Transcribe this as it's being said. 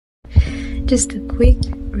Just a quick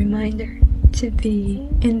reminder to be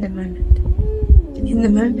in the moment. In the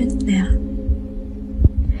moment now.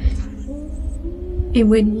 And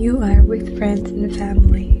when you are with friends and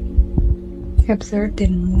family, observe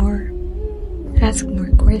them more, ask more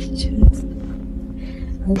questions,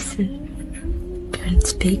 listen, don't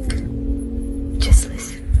speak, just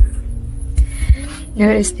listen.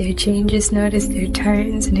 Notice their changes, notice their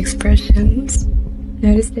tones and expressions,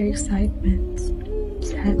 notice their excitement,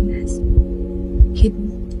 sadness,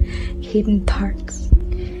 hidden parts.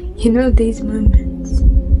 You know, these moments,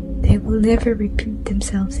 they will never repeat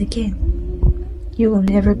themselves again. You will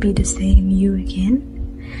never be the same you again.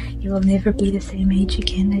 You will never be the same age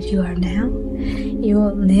again as you are now. You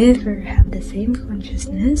will never have the same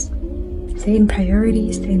consciousness, same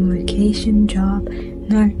priorities, same location, job.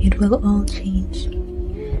 No, it will all change.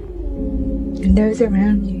 And those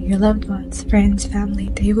around you, your loved ones, friends, family,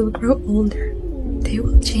 they will grow older. They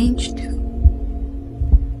will change too.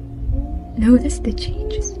 Notice the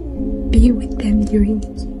changes. Be with them during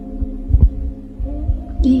this.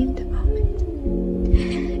 Be in the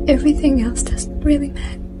moment. Everything else doesn't really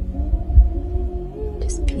matter.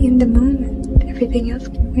 Just be in the moment. Everything else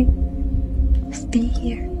can wait. Just be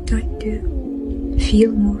here. Don't do.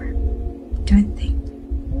 Feel more. Don't think.